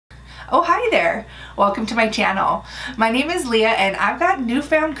Oh, hi there. Welcome to my channel. My name is Leah and I've got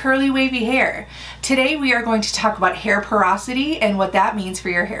newfound curly wavy hair. Today we are going to talk about hair porosity and what that means for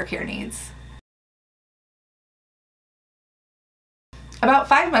your hair care needs. About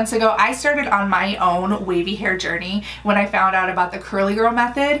 5 months ago, I started on my own wavy hair journey when I found out about the curly girl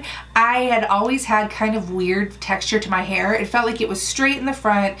method. I had always had kind of weird texture to my hair. It felt like it was straight in the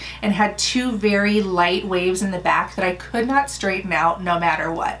front and had two very light waves in the back that I could not straighten out no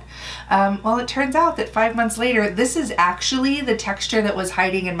matter what. Well, it turns out that 5 months later, this is actually the texture that was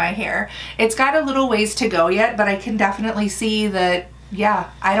hiding in my hair. It's got a little ways to go yet, but I can definitely see that yeah,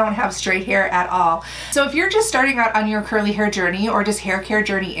 I don't have straight hair at all. So if you're just starting out on your curly hair journey or just hair care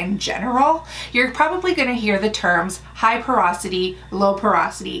journey in general, you're probably going to hear the terms high porosity, low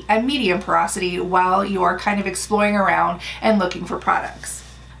porosity, and medium porosity while you're kind of exploring around and looking for products.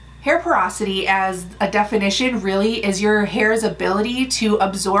 Hair porosity as a definition really is your hair's ability to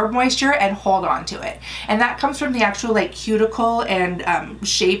absorb moisture and hold on to it. And that comes from the actual cuticle and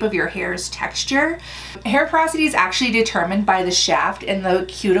shape of your hair's texture. Hair porosity is actually determined by the shaft and the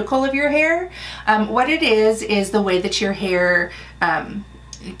cuticle of your hair. What it is the way that your hair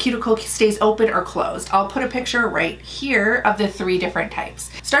cuticle stays open or closed. I'll put a picture right here of the 3 different types.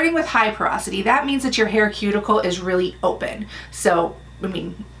 Starting with high porosity, that means that your hair cuticle is really open. So I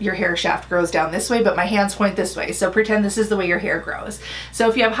mean, your hair shaft grows down this way, but my hands point this way. So pretend this is the way your hair grows. So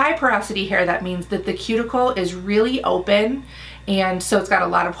if you have high porosity hair, that means that the cuticle is really open. And so it's got a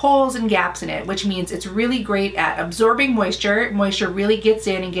lot of holes and gaps in it, which means it's really great at absorbing moisture. Moisture really gets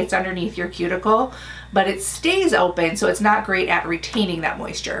in and gets underneath your cuticle, but it stays open, so it's not great at retaining that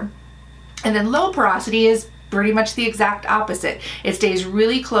moisture. And then low porosity is pretty much the exact opposite. It stays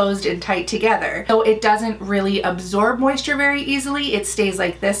really closed and tight together. So it doesn't really absorb moisture very easily. It stays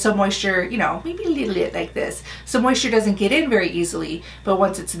like this, so moisture, you know, maybe a little bit like this. So moisture doesn't get in very easily, but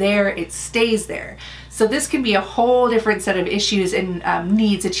once it's there, it stays there. So this can be a whole different set of issues and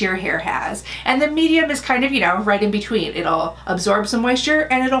needs that your hair has. And the medium is kind of, you know, right in between. It'll absorb some moisture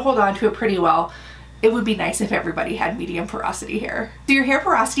and it'll hold on to it pretty well. It would be nice if everybody had medium porosity hair. So your hair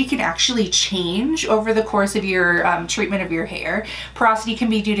porosity can actually change over the course of your treatment of your hair. Porosity can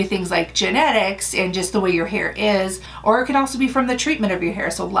be due to things like genetics and just the way your hair is, or it can also be from the treatment of your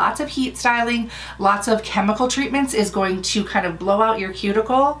hair. So lots of heat styling, lots of chemical treatments is going to kind of blow out your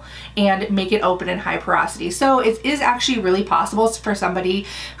cuticle and make it open and high porosity. So it is actually really possible for somebody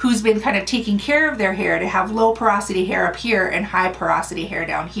who's been kind of taking care of their hair to have low porosity hair up here and high porosity hair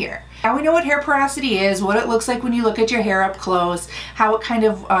down here. Now we know what hair porosity is, what it looks like when you look at your hair up close, how it kind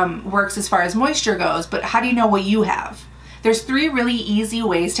of works as far as moisture goes, but how do you know what you have? There's 3 really easy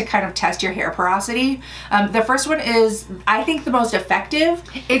ways to kind of test your hair porosity. The first one is, I think, the most effective.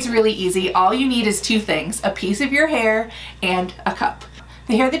 It's really easy. All you need is 2 things, a piece of your hair and a cup.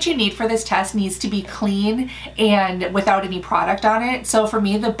 The hair that you need for this test needs to be clean and without any product on it. So for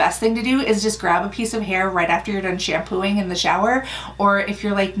me, the best thing to do is just grab a piece of hair right after you're done shampooing in the shower, or if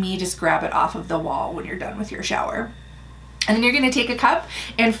you're like me, just grab it off of the wall when you're done with your shower. And then you're going to take a cup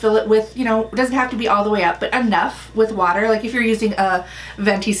and fill it with, you know, it doesn't have to be all the way up, but enough with water. Like if you're using a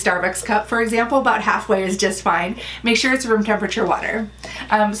venti Starbucks cup, for example, about halfway is just fine. Make sure it's room temperature water.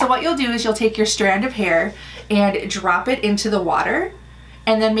 So what you'll do is you'll take your strand of hair and drop it into the water,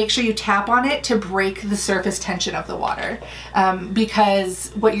 and then make sure you tap on it to break the surface tension of the water.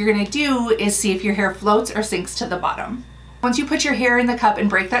 Because what you're gonna do is see if your hair floats or sinks to the bottom. Once you put your hair in the cup and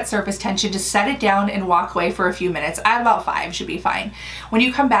break that surface tension, just set it down and walk away for a few minutes. About 5 should be fine. When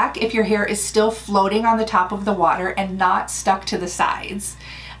you come back, if your hair is still floating on the top of the water and not stuck to the sides,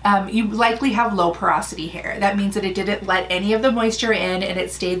 you likely have low porosity hair. That means that it didn't let any of the moisture in and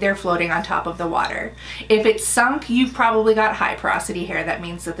it stayed there floating on top of the water. If it's sunk, you've probably got high porosity hair. That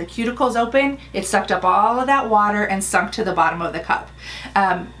means that the cuticle's open, it sucked up all of that water and sunk to the bottom of the cup.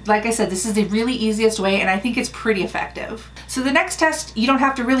 Like I said, this is the really easiest way and I think it's pretty effective. So the next test, you don't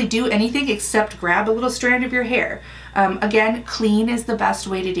have to really do anything except grab a little strand of your hair. Again, clean is the best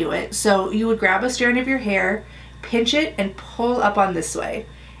way to do it. So you would grab a strand of your hair, pinch it and pull up on this way.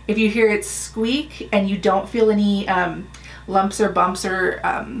 If you hear it squeak and you don't feel any lumps or bumps or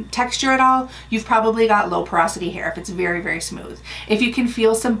texture at all, you've probably got low porosity hair if it's very, very smooth. If you can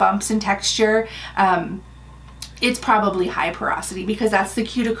feel some bumps and texture, it's probably high porosity because that's the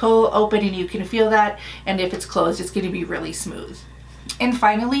cuticle open and you can feel that, and if it's closed, it's going to be really smooth. And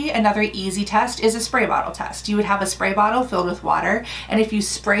finally, another easy test is a spray bottle test. You would have a spray bottle filled with water, and if you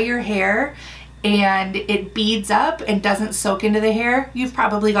spray your hair and it beads up and doesn't soak into the hair, you've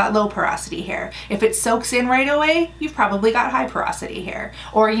probably got low porosity hair. If it soaks in right away, you've probably got high porosity hair.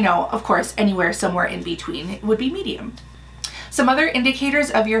 Or, you know, of course, anywhere somewhere in between would be medium. Some other indicators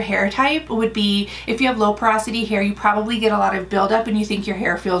of your hair type would be if you have low porosity hair, you probably get a lot of buildup and you think your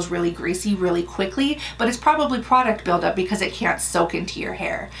hair feels really greasy really quickly, but it's probably product buildup because it can't soak into your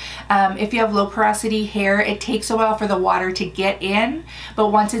hair. If you have low porosity hair, it takes a while for the water to get in, but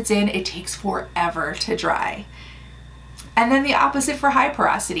once it's in, it takes forever to dry. And then the opposite for high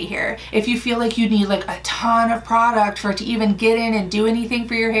porosity hair. If you feel like you need like a ton of product for it to even get in and do anything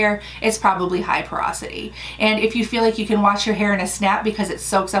for your hair, it's probably high porosity. And if you feel like you can wash your hair in a snap because it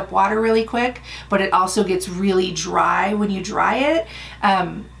soaks up water really quick, but it also gets really dry when you dry it,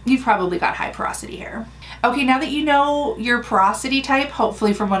 you've probably got high porosity hair. Okay, now that you know your porosity type,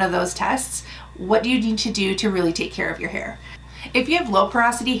 hopefully from one of those tests, what do you need to do to really take care of your hair? If you have low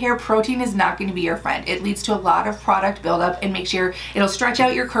porosity hair, protein is not going to be your friend. It leads to a lot of product buildup and it'll stretch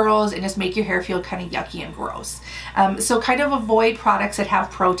out your curls and just make your hair feel kind of yucky and gross. So kind of avoid products that have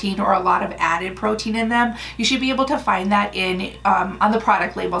protein or a lot of added protein in them. You should be able to find that on the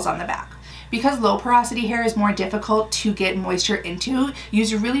product labels on the back. Because low porosity hair is more difficult to get moisture into,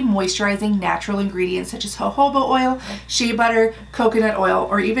 use really moisturizing natural ingredients such as jojoba oil, shea butter, coconut oil,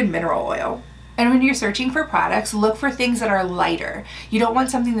 or even mineral oil. And when you're searching for products, look for things that are lighter. You don't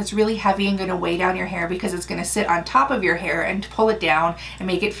want something that's really heavy and going to weigh down your hair because it's going to sit on top of your hair and pull it down and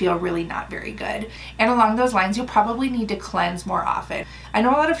make it feel really not very good. And along those lines, you'll probably need to cleanse more often. I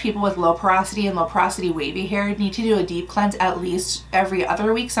know a lot of people with low porosity and low porosity wavy hair need to do a deep cleanse at least every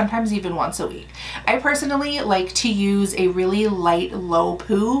other week, sometimes even once a week. I personally like to use a really light, low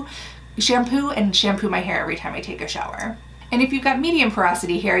poo shampoo and shampoo my hair every time I take a shower. And if you've got medium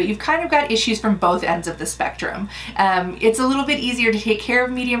porosity hair, you've kind of got issues from both ends of the spectrum. It's a little bit easier to take care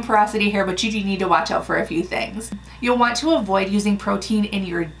of medium porosity hair, but you do need to watch out for a few things. You'll want to avoid using protein in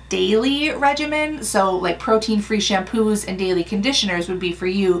your daily regimen, so like protein-free shampoos and daily conditioners would be for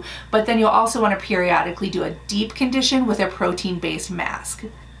you, but then you'll also want to periodically do a deep condition with a protein-based mask.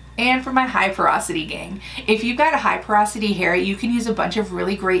 And for my high porosity gang, if you've got a high porosity hair, you can use a bunch of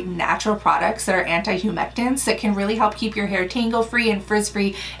really great natural products that are anti-humectants that can really help keep your hair tangle-free and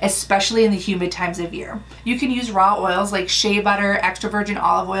frizz-free, especially in the humid times of year. You can use raw oils like shea butter, extra virgin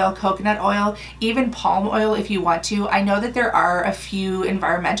olive oil, coconut oil, even palm oil if you want to. I know that there are a few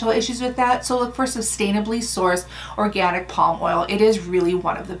environmental issues with that, so look for sustainably sourced organic palm oil. It is really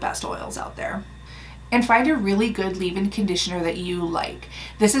one of the best oils out there. And find a really good leave-in conditioner that you like.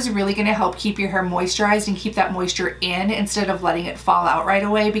 This is really going to help keep your hair moisturized and keep that moisture in instead of letting it fall out right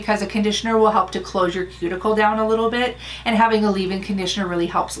away, because a conditioner will help to close your cuticle down a little bit, and having a leave-in conditioner really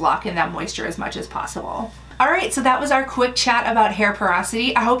helps lock in that moisture as much as possible. Alright, so that was our quick chat about hair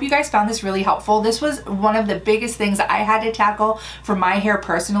porosity. I hope you guys found this really helpful. This was one of the biggest things that I had to tackle for my hair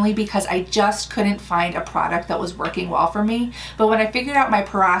personally because I just couldn't find a product that was working well for me. But when I figured out my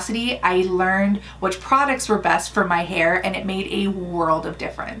porosity, I learned which products were best for my hair, and it made a world of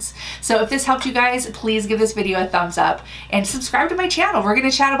difference. So if this helped you guys, please give this video a thumbs up and subscribe to my channel. We're going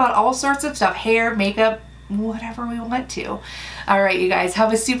to chat about all sorts of stuff, hair, makeup, whatever we want to. All right, you guys,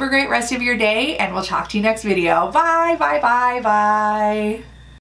 have a super great rest of your day, and we'll talk to you next video. Bye, bye, bye, bye.